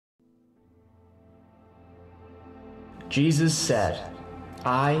Jesus said,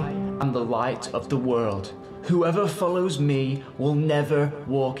 "I am the light of the world. Whoever follows me will never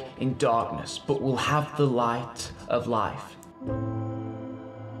walk in darkness, but will have the light of life."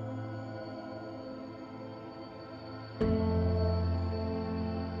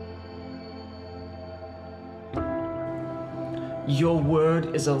 Your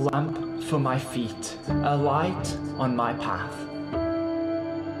word is a lamp for my feet, a light on my path.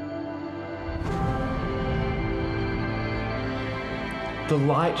 The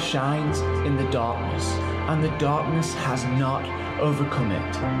light shines in the darkness, and the darkness has not overcome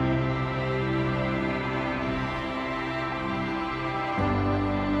it.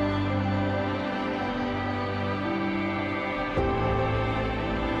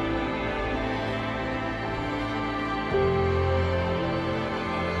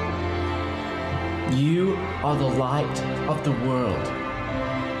 You are the light of the world.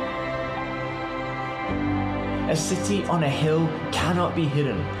 A city on a hill cannot be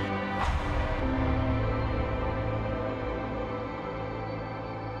hidden.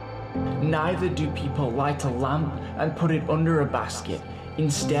 Neither do people light a lamp and put it under a basket.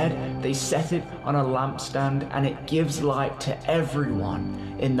 Instead, they set it on a lampstand, and it gives light to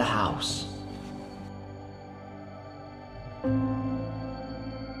everyone in the house.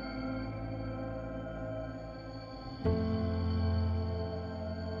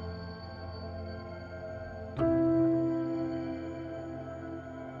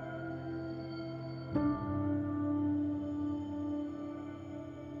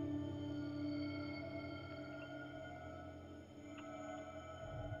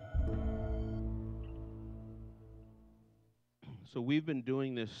 So we've been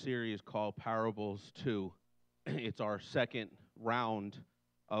doing this series called Parables 2. It's our second round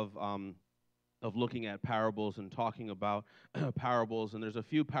of looking at parables and talking about parables. And there's a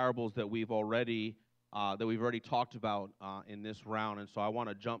few parables that we've already talked about in this round. And so I want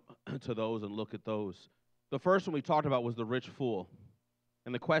to jump to those and look at those. The first one we talked about was the rich fool.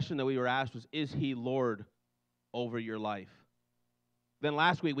 And the question that we were asked was, is he Lord over your life? Then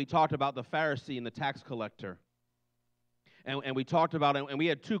last week we talked about the Pharisee and the tax collector. And we talked about it, and we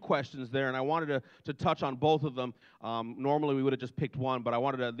had two questions there, and I wanted to touch on both of them. Normally, we would have just picked one, but I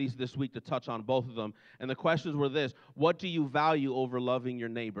wanted at least this week to touch on both of them. And the questions were this: what do you value over loving your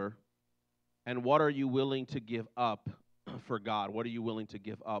neighbor? And what are you willing to give up for God? What are you willing to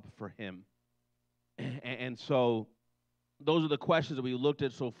give up for Him? And so those are the questions that we looked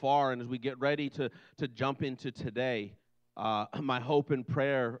at so far, and as we get ready to jump into today, my hope and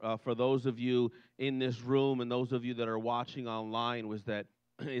prayer for those of you in this room and those of you that are watching online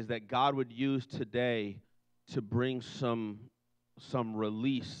is that God would use today to bring some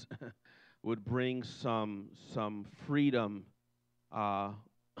release, would bring some freedom,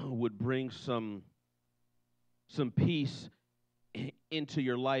 would bring some peace into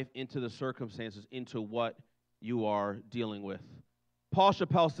your life, into the circumstances, into what you are dealing with. Paul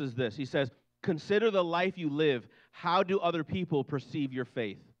Chappell says this. He says, "Consider the life you live. How do other people perceive your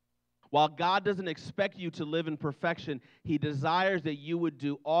faith? While God doesn't expect you to live in perfection, He desires that you would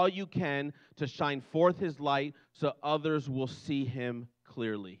do all you can to shine forth His light so others will see Him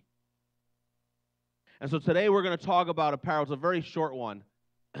clearly." And so today we're going to talk about a parable. It's a very short one,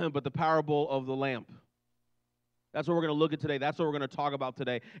 but the parable of the lamp. That's what we're going to look at today. That's what we're going to talk about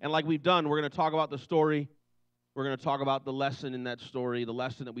today. And like we've done, we're going to talk about the story. We're going to talk about the lesson in that story, the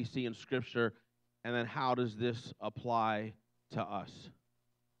lesson that we see in Scripture, and then how does this apply to us?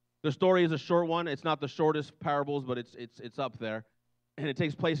 The story is a short one. It's not the shortest parables, but it's up there. And it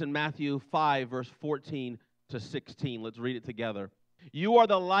takes place in Matthew 5, verse 14 to 16. Let's read it together. "You are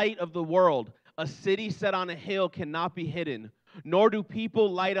the light of the world. A city set on a hill cannot be hidden, nor do people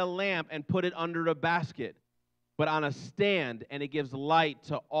light a lamp and put it under a basket, but on a stand, and it gives light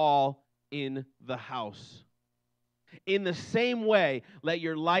to all in the house. In the same way, let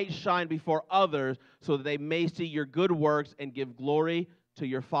your light shine before others so that they may see your good works and give glory to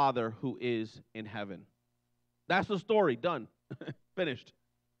your Father who is in heaven." That's the story. Done. Finished.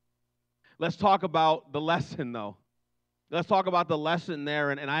 Let's talk about the lesson, though. Let's talk about the lesson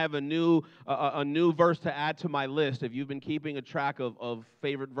there, and I have a new verse to add to my list. If you've been keeping a track of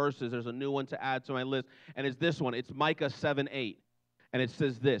favorite verses, there's a new one to add to my list, and it's this one. It's Micah 7:8. And it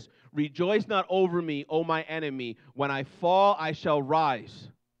says this: "Rejoice not over me, O my enemy. When I fall, I shall rise.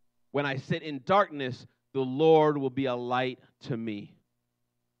 When I sit in darkness, the Lord will be a light to me."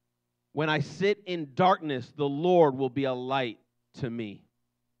 When I sit in darkness, the Lord will be a light to me.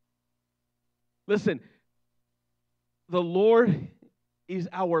 Listen, the Lord is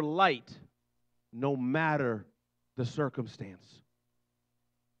our light no matter the circumstance.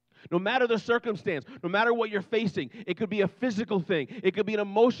 No matter the circumstance, no matter what you're facing, it could be a physical thing, it could be an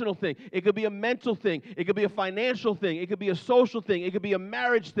emotional thing, it could be a mental thing, it could be a financial thing, it could be a social thing, it could be a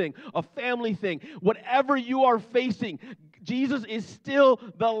marriage thing, a family thing. Whatever you are facing, Jesus is still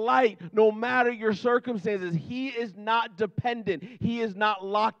the light no matter your circumstances. He is not dependent. He is not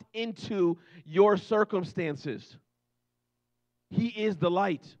locked into your circumstances. He is the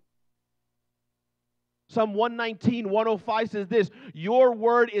light. Psalm 119, 105 says this, your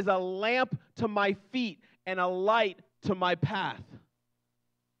word is a lamp to my feet and a light to my path.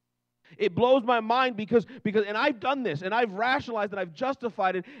 It blows my mind because and I've done this, and I've rationalized, and I've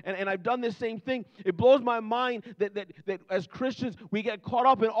justified it, and I've done this same thing. It blows my mind that as Christians, we get caught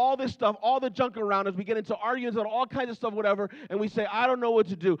up in all this stuff, all the junk around us. We get into arguments and all kinds of stuff, whatever, and we say, I don't know what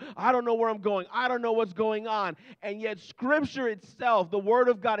to do. I don't know where I'm going. I don't know what's going on. And yet Scripture itself, the Word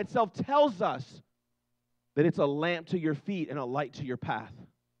of God itself, tells us that it's a lamp to your feet and a light to your path.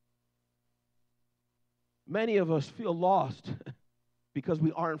 Many of us feel lost because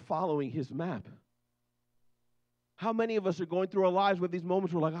we aren't following His map. How many of us are going through our lives with these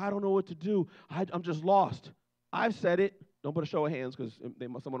moments where we're like, I don't know what to do. I'm just lost. I've said it. Don't put a show of hands because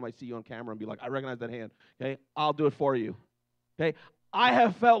someone might see you on camera and be like, I recognize that hand. Okay, I'll do it for you. Okay, I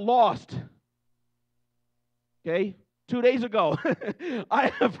have felt lost. Okay, 2 days ago,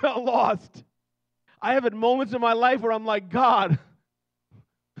 I have felt lost. I have had moments in my life where I'm like, God,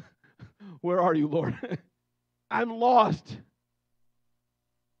 where are you, Lord? I'm lost.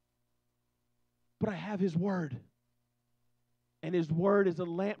 But I have His Word. And His Word is a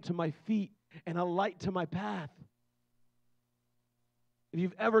lamp to my feet and a light to my path. If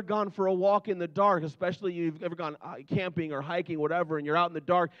you've ever gone for a walk in the dark, especially you've ever gone camping or hiking, whatever, and you're out in the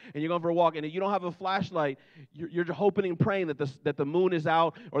dark and you're going for a walk and you don't have a flashlight, you're hoping and praying that the moon is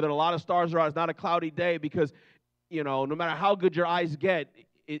out or that a lot of stars are out. It's not a cloudy day because, no matter how good your eyes get,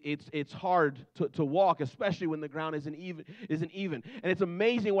 it's hard to walk, especially when the ground isn't even. And it's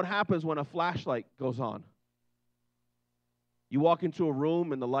amazing what happens when a flashlight goes on. You walk into a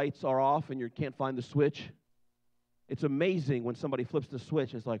room and the lights are off and you can't find the switch. It's amazing when somebody flips the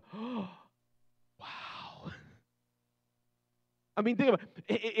switch. It's like, oh, wow. I mean, think about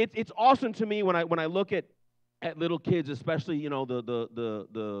it. It's awesome to me when I look at little kids, especially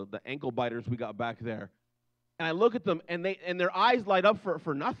the ankle biters we got back there, and I look at them and their eyes light up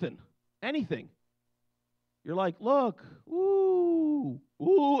for nothing, anything. You're like, look, ooh,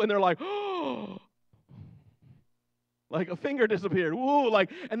 and they're like, oh, like a finger disappeared, ooh,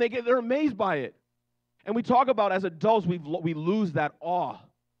 and they're amazed by it. And we talk about as adults, we lose that awe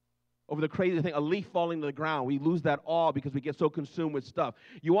over the crazy thing, a leaf falling to the ground. We lose that awe because we get so consumed with stuff.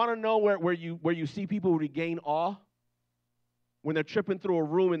 You want to know where you see people regain awe? When they're tripping through a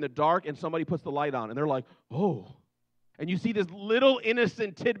room in the dark and somebody puts the light on and they're like, oh. And you see this little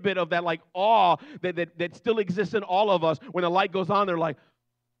innocent tidbit of that awe that still exists in all of us. When the light goes on, they're like,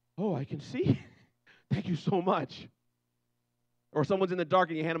 oh, I can see. Thank you so much. Or someone's in the dark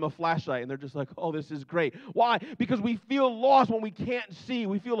and you hand them a flashlight and they're just like, oh, this is great. Why? Because we feel lost when we can't see.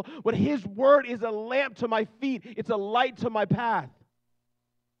 But His Word is a lamp to my feet. It's a light to my path.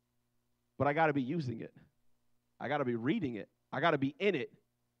 But I got to be using it. I got to be reading it. I got to be in it.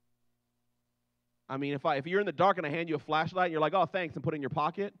 I mean, if you're in the dark and I hand you a flashlight and you're like, oh, thanks, and put it in your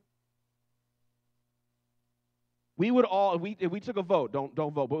pocket. We would all, if we took a vote, don't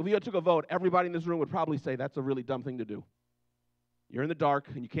vote, but if we took a vote, everybody in this room would probably say that's a really dumb thing to do. You're in the dark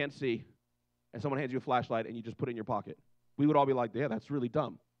and you can't see, and someone hands you a flashlight and you just put it in your pocket. We would all be like, yeah, that's really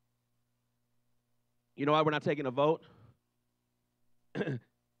dumb. You know why we're not taking a vote?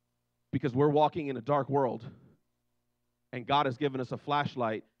 Because we're walking in a dark world, and God has given us a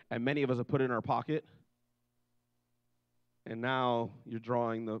flashlight, and many of us have put it in our pocket, and now you're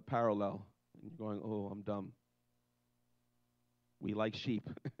drawing the parallel, and you're going, oh, I'm dumb. We like sheep.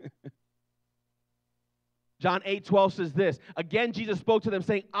 John 8:12 says this, again, Jesus spoke to them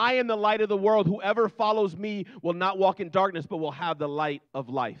saying, I am the light of the world. Whoever follows me will not walk in darkness, but will have the light of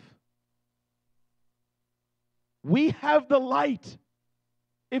life. We have the light.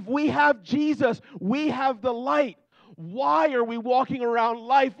 If we have Jesus, we have the light. Why are we walking around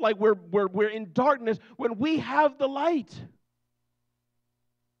life like we're in darkness when we have the light?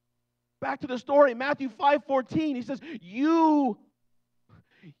 Back to the story, Matthew 5:14, he says, you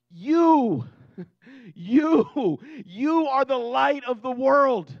are the light of the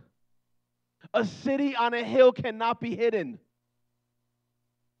world. A city on a hill cannot be hidden.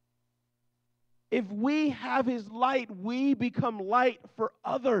 If we have His light, we become light for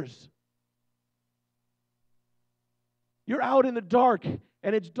others. You're out in the dark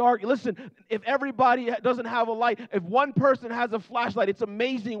and it's dark. Listen, if everybody doesn't have a light, if one person has a flashlight, it's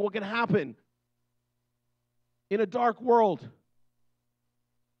amazing what can happen in a dark world.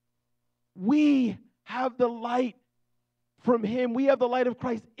 We have the light from him. We have the light of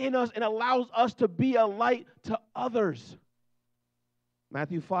Christ in us and allows us to be a light to others.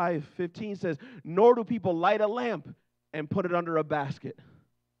 Matthew 5:15 says, nor do people light a lamp and put it under a basket.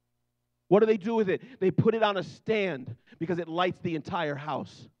 What do they do with it? They put it on a stand because it lights the entire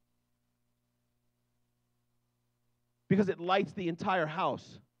house. Because it lights the entire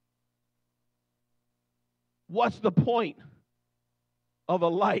house. What's the point of a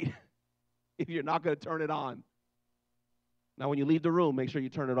light if you're not going to turn it on? Now, when you leave the room, make sure you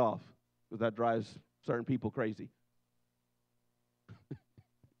turn it off, because that drives certain people crazy.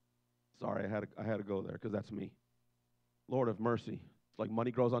 Sorry, I had to go there, because that's me. Lord of mercy. It's like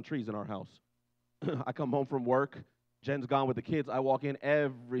money grows on trees in our house. I come home from work. Jen's gone with the kids. I walk in.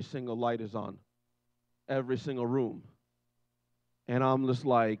 Every single light is on. Every single room. And I'm just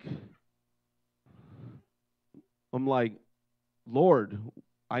like, Lord,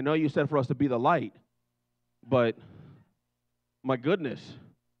 I know you said for us to be the light, but my goodness,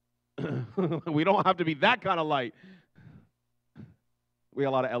 we don't have to be that kind of light. We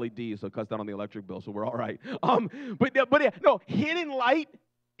have a lot of LEDs, so it cuts down on the electric bill, so we're all right. No, hidden light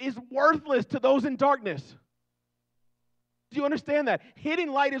is worthless to those in darkness. Do you understand that? Hidden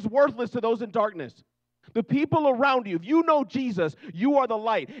light is worthless to those in darkness. The people around you, if you know Jesus, you are the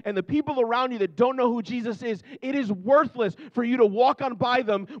light. And the people around you that don't know who Jesus is, it is worthless for you to walk on by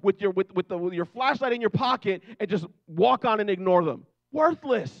them with your flashlight in your pocket and just walk on and ignore them.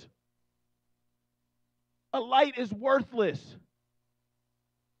 Worthless. A light is worthless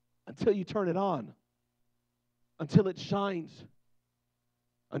until you turn it on, until it shines,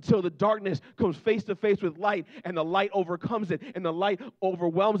 until the darkness comes face to face with light, and the light overcomes it, and the light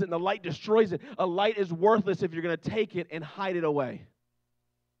overwhelms it, and the light destroys it. A light is worthless if you're going to take it and hide it away.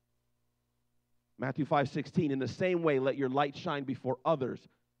 Matthew 5:16, in the same way, let your light shine before others,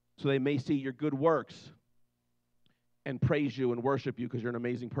 so they may see your good works and praise you and worship you because you're an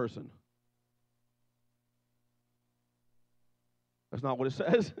amazing person. That's not what it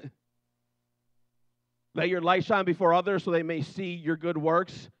says. Let your light shine before others so they may see your good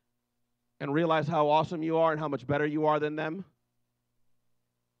works and realize how awesome you are and how much better you are than them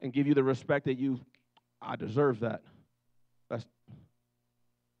and give you the respect that I deserve that.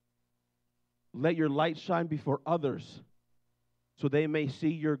 Let your light shine before others so they may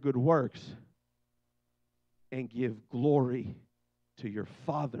see your good works and give glory to your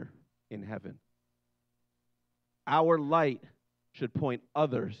Father in heaven. Our light should point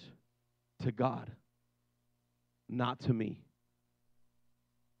others to God, not to me.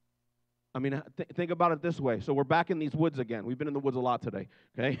 I mean, think about it this way. So we're back in these woods again. We've been in the woods a lot today,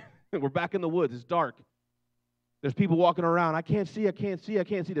 okay? We're back in the woods. It's dark. There's people walking around. I can't see.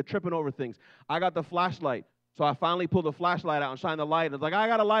 They're tripping over things. I got the flashlight. So I finally pulled the flashlight out and shined the light. And it's like, I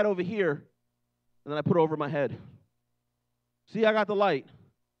got a light over here. And then I put it over my head. See, I got the light.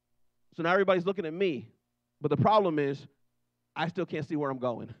 So now everybody's looking at me. But the problem is, I still can't see where I'm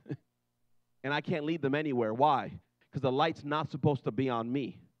going. And I can't lead them anywhere. Why? Because the light's not supposed to be on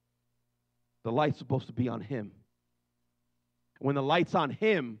me. The light's supposed to be on him. When the light's on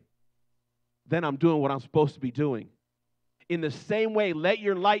him, then I'm doing what I'm supposed to be doing. In the same way, let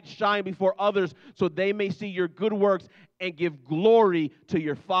your light shine before others so they may see your good works and give glory to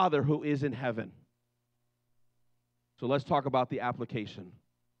your Father who is in heaven. So let's talk about the application.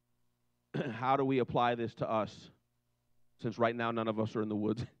 How do we apply this to us? Since right now none of us are in the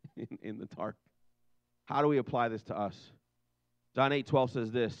woods in the dark. How do we apply this to us? John 8:12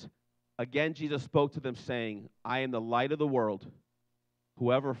 says this. Again, Jesus spoke to them saying, I am the light of the world.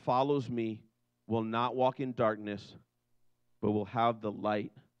 Whoever follows me will not walk in darkness, but will have the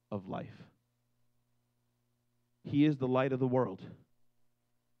light of life. He is the light of the world.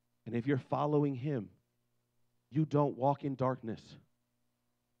 And if you're following him, you don't walk in darkness.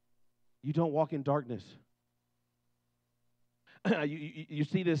 You don't walk in darkness. You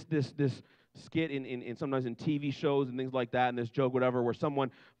see this skit in sometimes in TV shows and things like that, and this joke, whatever, where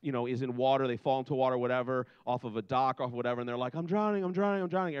someone, is in water, they fall into water, whatever, off of a dock, off whatever, and they're like, I'm drowning.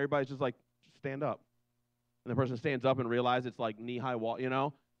 Everybody's just like, stand up. And the person stands up and realizes it's like knee-high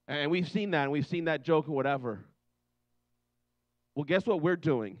water, And we've seen that, and we've seen that joke or whatever. Well, guess what we're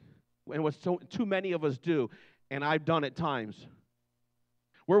doing? And what too many of us do, and I've done at times.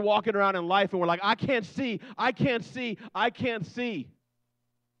 We're walking around in life, and we're like, I can't see. Open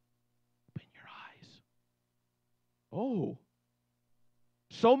your eyes. Oh.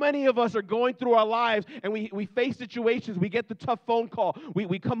 So many of us are going through our lives, and we face situations. We get the tough phone call.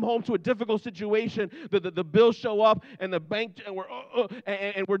 We come home to a difficult situation. The bills show up, and the bank,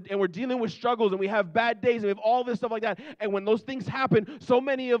 and we're dealing with struggles, and we have bad days, and we have all this stuff like that. And when those things happen, so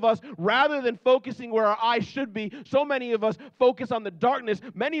many of us, rather than focusing where our eyes should be, so many of us focus on the darkness.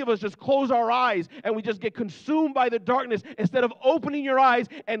 Many of us just close our eyes, and we just get consumed by the darkness instead of opening your eyes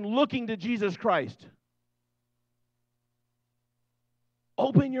and looking to Jesus Christ.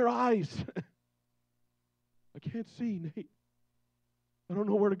 Open your eyes. I can't see, Nate. I don't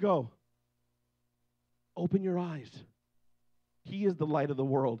know where to go. Open your eyes. He is the light of the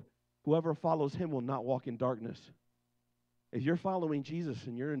world. Whoever follows him will not walk in darkness. If you're following Jesus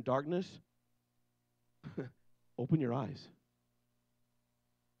and you're in darkness, open your eyes.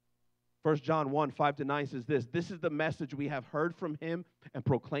 1 John 1, 5-9 says this: "This is the message we have heard from him and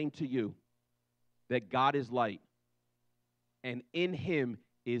proclaimed to you, that God is light, and in him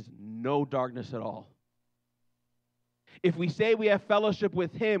is no darkness at all. If we say we have fellowship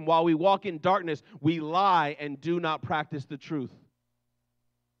with him while we walk in darkness, we lie and do not practice the truth."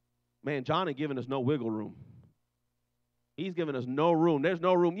 Man, John ain't giving us no wiggle room. He's giving us no room. There's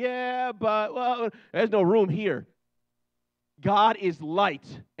no room. Yeah, but, well, there's no room here. God is light,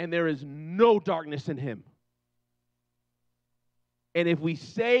 and there is no darkness in him. And if we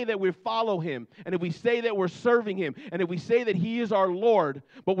say that we follow him, and if we say that we're serving him, and if we say that he is our Lord,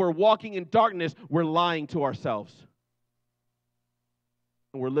 but we're walking in darkness, we're lying to ourselves.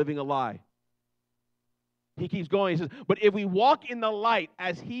 And we're living a lie. He keeps going. He says, "But if we walk in the light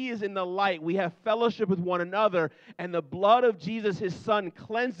as he is in the light, we have fellowship with one another, and the blood of Jesus, his son,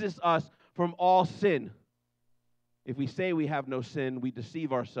 cleanses us from all sin. If we say we have no sin, we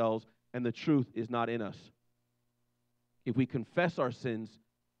deceive ourselves, and the truth is not in us. If we confess our sins,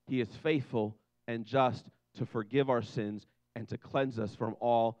 he is faithful and just to forgive our sins and to cleanse us from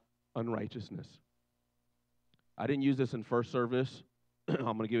all unrighteousness." I didn't use this in first service. I'm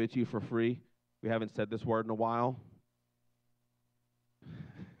going to give it to you for free. We haven't said this word in a while.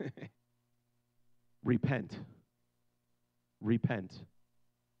 Repent. Repent.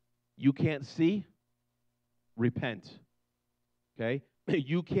 You can't see? Repent. Okay?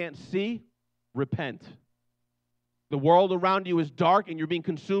 You can't see? Repent. The world around you is dark and you're being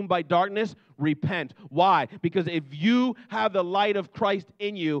consumed by darkness. Repent. Why? Because if you have the light of Christ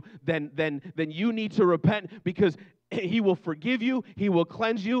in you, then you need to repent, because he will forgive you, he will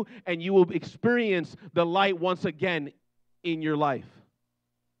cleanse you, and you will experience the light once again in your life.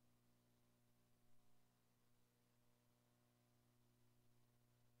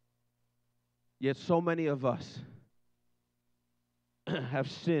 Yet so many of us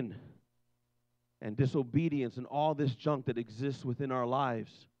have sin and disobedience and all this junk that exists within our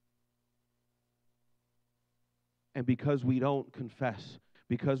lives. And because we don't confess,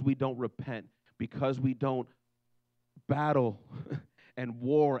 because we don't repent, because we don't battle and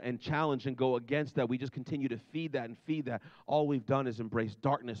war and challenge and go against that, we just continue to feed that and feed that. All we've done is embrace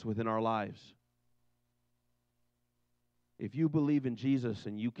darkness within our lives. If you believe in Jesus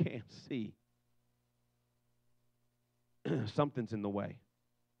and you can't see, something's in the way.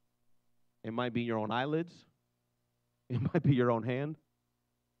 It might be your own eyelids. It might be your own hand.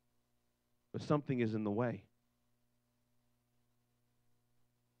 But something is in the way.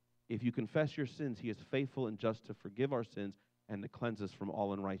 If you confess your sins, he is faithful and just to forgive our sins and to cleanse us from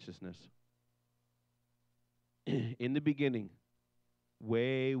all unrighteousness. In the beginning,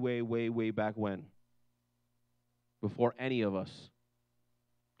 way, way, way, way back when, before any of us,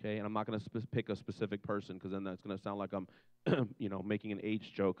 okay, and I'm not going to pick a specific person, because then that's going to sound like I'm, making an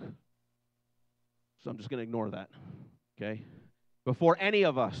age joke. So I'm just going to ignore that, okay? Before any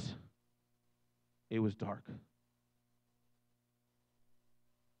of us, it was dark.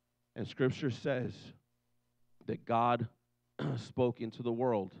 And Scripture says that God spoke into the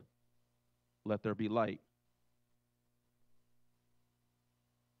world, "Let there be light."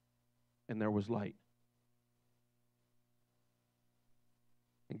 And there was light.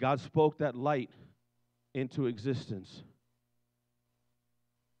 And God spoke that light into existence.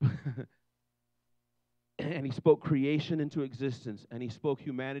 And he spoke creation into existence, and he spoke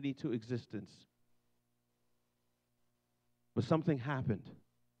humanity to existence. But something happened.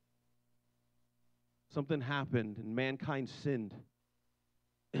 Something happened, and mankind sinned.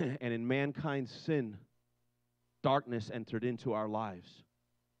 And in mankind's sin, darkness entered into our lives.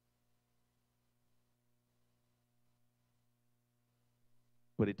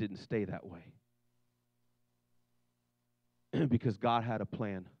 But it didn't stay that way. Because God had a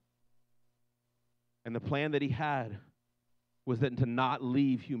plan. And the plan that he had was that to not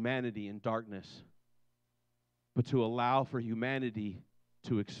leave humanity in darkness, but to allow for humanity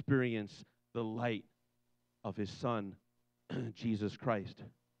to experience the light of his Son, Jesus Christ.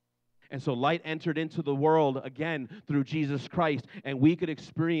 And so light entered into the world again through Jesus Christ, and we could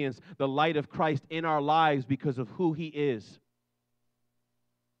experience the light of Christ in our lives because of who he is.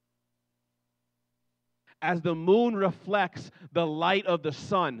 As the moon reflects the light of the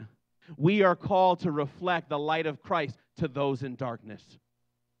sun, we are called to reflect the light of Christ to those in darkness.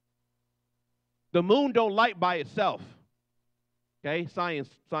 The moon don't light by itself. Okay, science,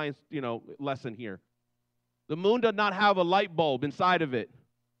 lesson here. The moon does not have a light bulb inside of it.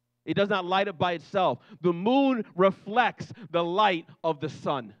 It does not light up by itself. The moon reflects the light of the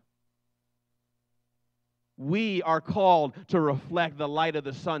sun. We are called to reflect the light of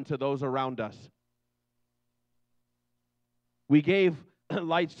the sun to those around us. We gave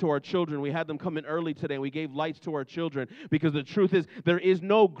lights to our children. We had them come in early today. We gave lights to our children because the truth is there is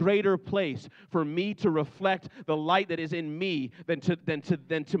no greater place for me to reflect the light that is in me than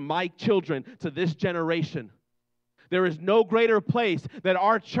to my children, to this generation. There is no greater place that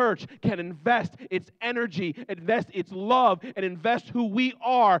our church can invest its energy, invest its love, and invest who we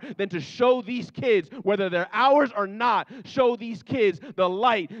are than to show these kids, whether they're ours or not, show these kids the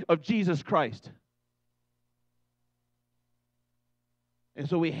light of Jesus Christ. And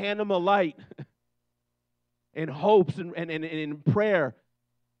so we hand them a light in hopes and in prayer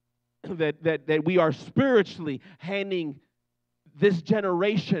that we are spiritually handing this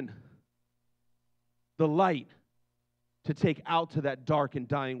generation the light to take out to that dark and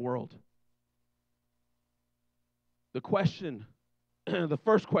dying world. The question, the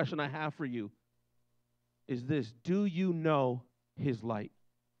first question I have for you is this: do you know his light?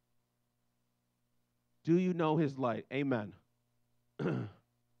 Do you know his light? Amen.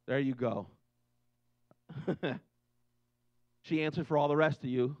 There you go. She answered for all the rest of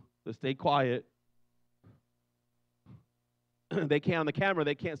you, so stay quiet. They can't, on the camera,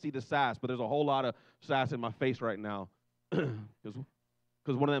 they can't see the sass, but there's a whole lot of sass in my face right now. Because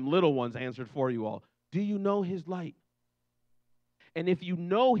one of them little ones answered for you all. Do you know his light? And if you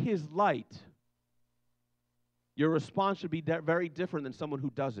know his light, your response should be very different than someone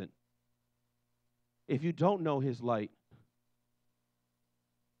who doesn't. If you don't know his light,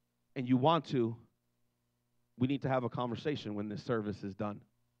 and you want to, we need to have a conversation when this service is done.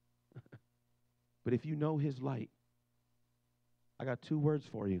 But if you know his light, I got 2 words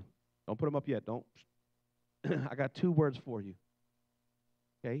for you. Don't put them up yet. Don't. I got 2 words for you.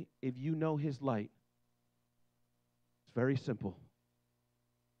 Okay? If you know his light, it's very simple.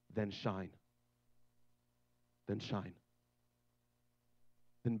 Then shine. Then shine.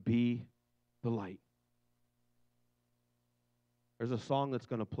 Then be the light. There's a song that's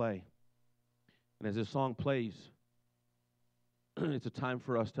going to play. And as this song plays, it's a time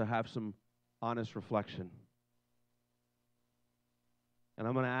for us to have some honest reflection. And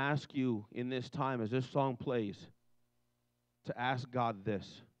I'm going to ask you in this time, as this song plays, to ask God this: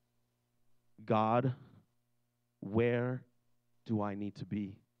 God, where do I need to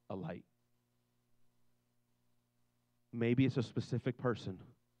be a light? Maybe it's a specific person.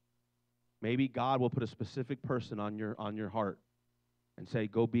 Maybe God will put a specific person on your heart and say,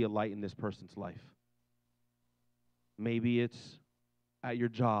 go be a light in this person's life. Maybe it's at your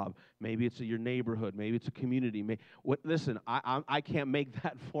job. Maybe it's at your neighborhood. Maybe it's a community. Listen, I can't make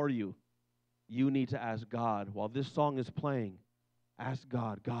that for you. You need to ask God. While this song is playing, ask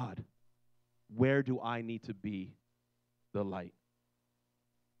God, God, where do I need to be the light?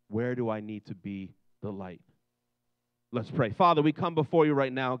 Where do I need to be the light? Let's pray. Father, we come before you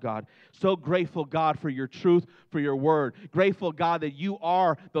right now, God. So grateful, God, for your truth, for your word. Grateful, God, that you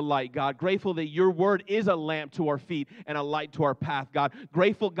are the light, God. Grateful that your word is a lamp to our feet and a light to our path, God.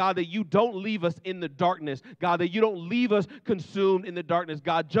 Grateful, God, that you don't leave us in the darkness, God, that you don't leave us consumed in the darkness,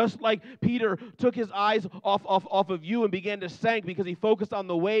 God. Just like Peter took his eyes off of you and began to sink because he focused on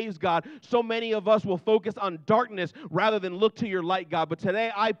the waves, God, so many of us will focus on darkness rather than look to your light, God. But today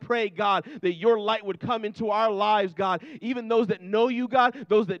I pray, God, that your light would come into our lives, God. Even those that know you, God,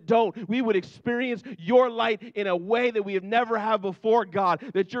 those that don't, we would experience your light in a way that we have never had before, God,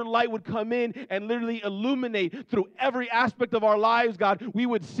 that your light would come in and literally illuminate through every aspect of our lives, God. We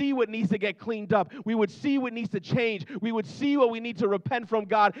would see what needs to get cleaned up. We would see what needs to change. We would see what we need to repent from,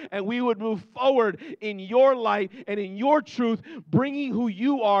 God, and we would move forward in your light and in your truth, bringing who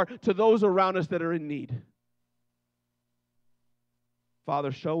you are to those around us that are in need.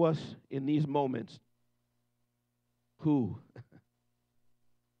 Father, show us in these moments who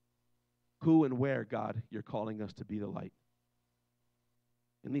and where, God, you're calling us to be the light.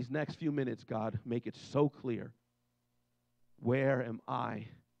 In these next few minutes, God, make it so clear. Where am I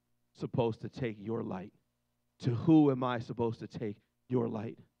supposed to take your light? To who am I supposed to take your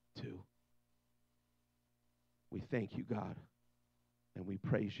light too. We thank you, God, and we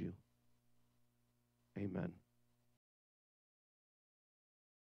praise you. Amen.